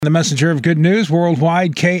The messenger of good news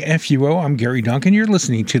worldwide, KFUO. I'm Gary Duncan. You're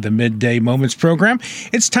listening to the Midday Moments program.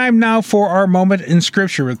 It's time now for our Moment in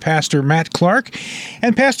Scripture with Pastor Matt Clark.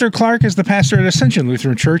 And Pastor Clark is the pastor at Ascension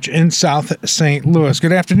Lutheran Church in South St. Louis.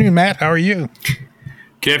 Good afternoon, Matt. How are you?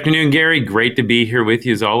 Good afternoon, Gary. Great to be here with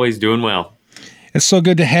you as always. Doing well. It's so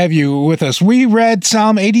good to have you with us. We read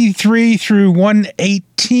Psalm 83 through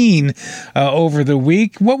 118 over the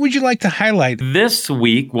week. What would you like to highlight? This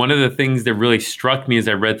week, one of the things that really struck me as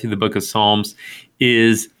I read through the book of Psalms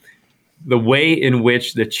is the way in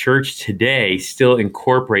which the church today still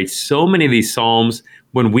incorporates so many of these Psalms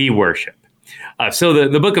when we worship. So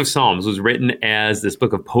the book of Psalms was written as this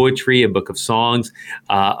book of poetry, a book of songs,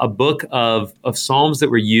 a book of Psalms that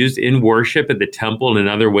were used in worship at the temple and in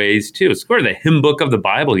other ways too. It's sort of the hymn book of the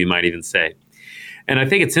Bible, you might even say. And I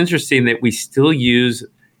think it's interesting that we still use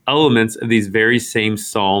elements of these very same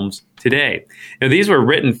Psalms today. Now, these were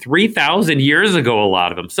written 3,000 years ago, a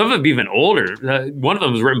lot of them. Some of them even older. One of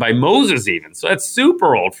them was written by Moses even. So that's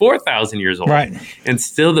super old, 4,000 years old. Right. And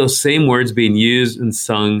still those same words being used and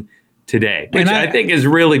sung today, which I think is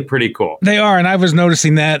really pretty cool. They are, and I was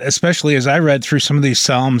noticing that, especially as I read through some of these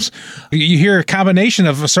Psalms. You hear a combination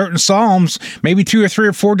of certain Psalms, maybe 2 or 3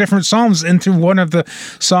 or 4 different Psalms into one of the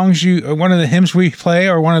songs one of the hymns we play,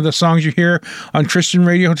 or one of the songs you hear on Christian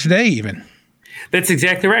radio today even. That's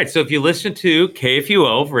exactly right. So if you listen to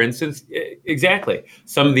KFUO, for instance, exactly,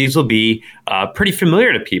 some of these will be pretty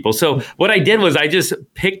familiar to people. So what I did was I just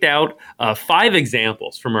picked out 5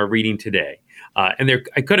 examples from our reading today. And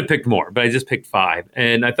I could have picked more, but I just picked 5.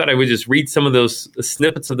 And I thought I would just read some of those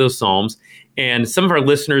snippets of those Psalms. And some of our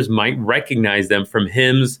listeners might recognize them from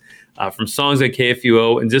hymns, from songs at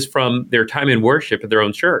KFUO, and just from their time in worship at their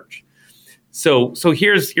own church. So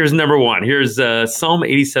here's number 1. Here's Psalm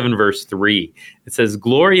 87, verse 3. It says,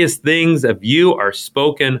 "Glorious things of you are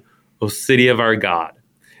spoken, O city of our God."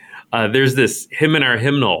 There's this hymn in our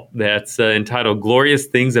hymnal that's entitled, "Glorious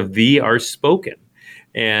things of thee are spoken."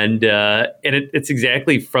 And it's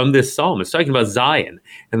exactly from this psalm. It's talking about Zion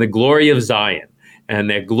and the glory of Zion and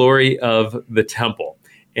that glory of the temple.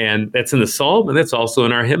 And that's in the psalm, and that's also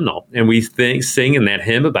in our hymnal. And we sing in that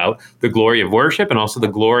hymn about the glory of worship and also the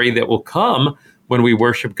glory that will come when we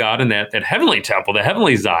worship God in that heavenly temple, the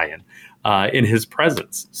heavenly Zion, in his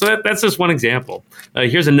presence. So that's just one example.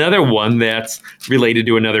 Here's another one that's related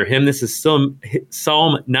to another hymn. This is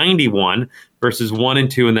Psalm 91, verses 1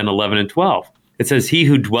 and 2, and then 11 and 12. It says, "He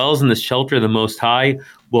who dwells in the shelter of the Most High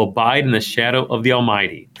will abide in the shadow of the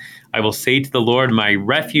Almighty. I will say to the Lord, my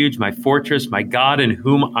refuge, my fortress, my God in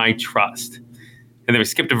whom I trust." And then we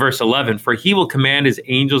skip to verse 11. "For he will command his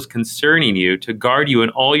angels concerning you to guard you in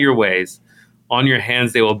all your ways. On your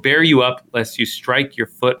hands they will bear you up, lest you strike your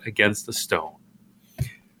foot against a stone."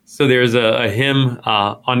 So there's a hymn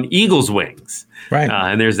on eagle's wings. Right.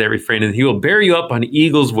 And there's that refrain, "And he will bear you up on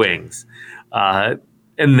eagle's wings."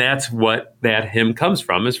 And that's what that hymn comes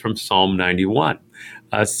from, is from Psalm 91.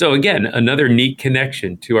 So again, another neat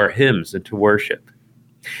connection to our hymns and to worship.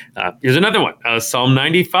 Here's another one, Psalm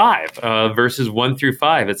 95, verses 1 through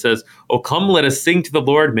 5. It says, "O come, let us sing to the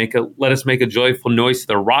Lord. Let us make a joyful noise to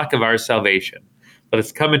the rock of our salvation. Let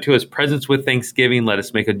us come into his presence with thanksgiving. Let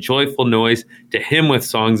us make a joyful noise to him with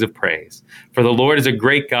songs of praise. For the Lord is a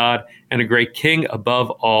great God and a great King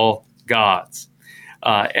above all gods."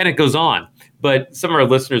 And it goes on. But some of our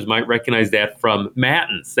listeners might recognize that from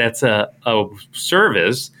Matins. That's a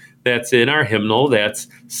service that's in our hymnal that's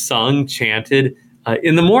sung, chanted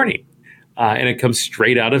in the morning. And it comes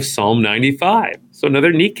straight out of Psalm 95. So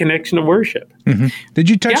another neat connection to worship. Mm-hmm.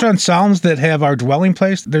 Did you touch on Psalms that have our dwelling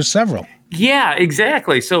place? There's several. Yeah,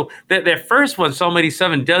 exactly. So that first one, Psalm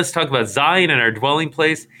 87, does talk about Zion and our dwelling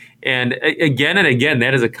place. And again,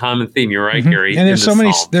 that is a common theme. You're right, Gary. And there's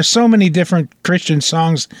so many different Christian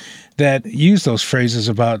songs that use those phrases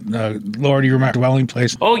about, Lord, you're my dwelling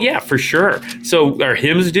place. Oh, yeah, for sure. So our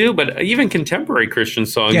hymns do, but even contemporary Christian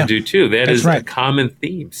songs do too. That's is right. A common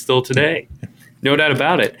theme still today. No doubt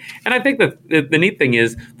about it. And I think that the neat thing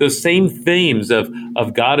is those same themes of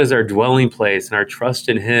God as our dwelling place and our trust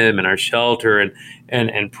in him and our shelter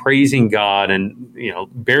and praising God and,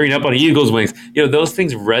 bearing up on eagle's wings, those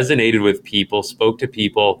things resonated with people, spoke to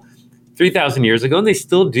people 3,000 years ago, and they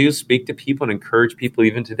still do speak to people and encourage people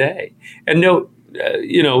even today. And no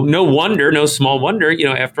wonder, no small wonder,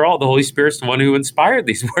 after all, the Holy Spirit's the one who inspired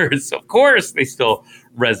these words. So of course, they still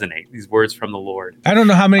resonate, these words from the Lord. I don't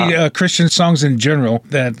know how many Christian songs in general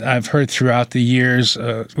that I've heard throughout the years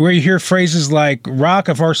where you hear phrases like "Rock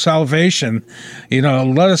of our salvation,"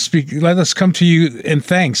 let us come to you in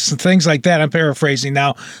thanks, things like that. I'm paraphrasing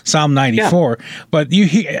now, Psalm 94. Yeah. But you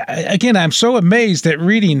hear, again, I'm so amazed at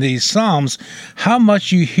reading these Psalms, how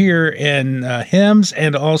much you hear in hymns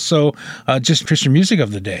and also just Christian music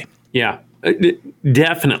of the day. Yeah.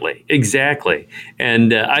 Definitely. Exactly.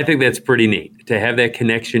 And I think that's pretty neat to have that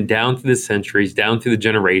connection down through the centuries, down through the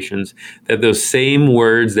generations, that those same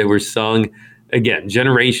words that were sung, again,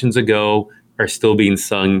 generations ago are still being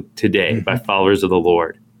sung today by followers of the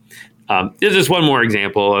Lord. There's just one more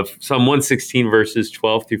example of Psalm 116, verses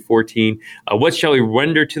 12 through 14. What shall we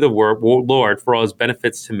render to the Lord for all his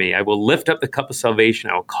benefits to me? I will lift up the cup of salvation.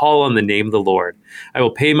 I will call on the name of the Lord. I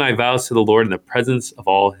will pay my vows to the Lord in the presence of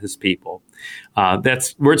all his people.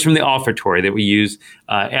 That's words from the offertory that we use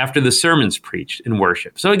after the sermon's preached in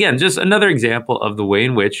worship. So again, just another example of the way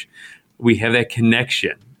in which we have that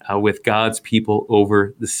connection with God's people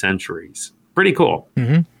over the centuries. Pretty cool.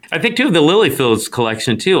 Mm-hmm. I think, too, the Lily Fields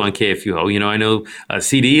collection, too, on KFUO. I know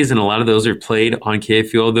CDs, and a lot of those are played on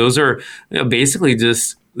KFUO. Those are basically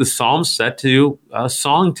just the Psalms set to a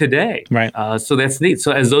song today. Right. So that's neat.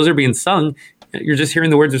 So as those are being sung, you're just hearing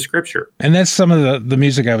the words of Scripture. And that's some of the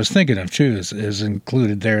music I was thinking of, too, is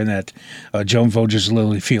included there in that Joan Vogel's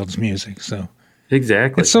Lily Fields music. So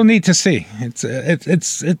exactly. It's so neat to see.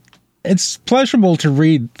 It's pleasurable to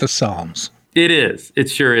read the Psalms. It is. It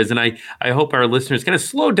sure is. And I hope our listeners kind of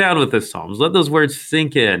slow down with the Psalms. Let those words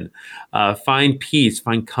sink in. Find peace,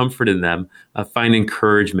 find comfort in them, find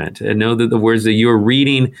encouragement, and know that the words that you're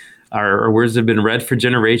reading are words that have been read for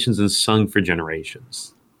generations and sung for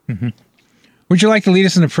generations. Mm-hmm. Would you like to lead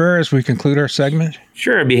us in a prayer as we conclude our segment?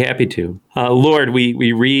 Sure, I'd be happy to. Lord,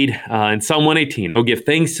 we read in Psalm 118, "Oh, give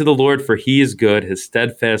thanks to the Lord, for he is good. His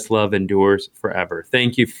steadfast love endures forever."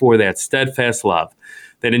 Thank you for that steadfast love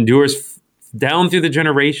that endures down through the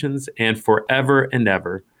generations and forever and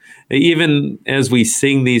ever. Even as we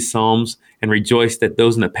sing these psalms and rejoice that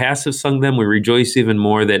those in the past have sung them, we rejoice even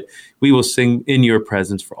more that we will sing in your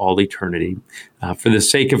presence for all eternity. For the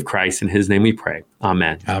sake of Christ, in his name we pray.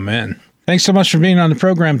 Amen. Amen. Thanks so much for being on the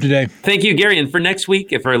program today. Thank you, Gary. And for next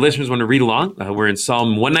week, if our listeners want to read along, we're in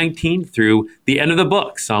Psalm 119 through the end of the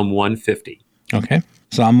book, Psalm 150. Okay.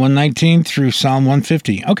 Psalm 119 through Psalm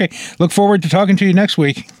 150. Okay. Look forward to talking to you next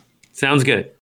week. Sounds good.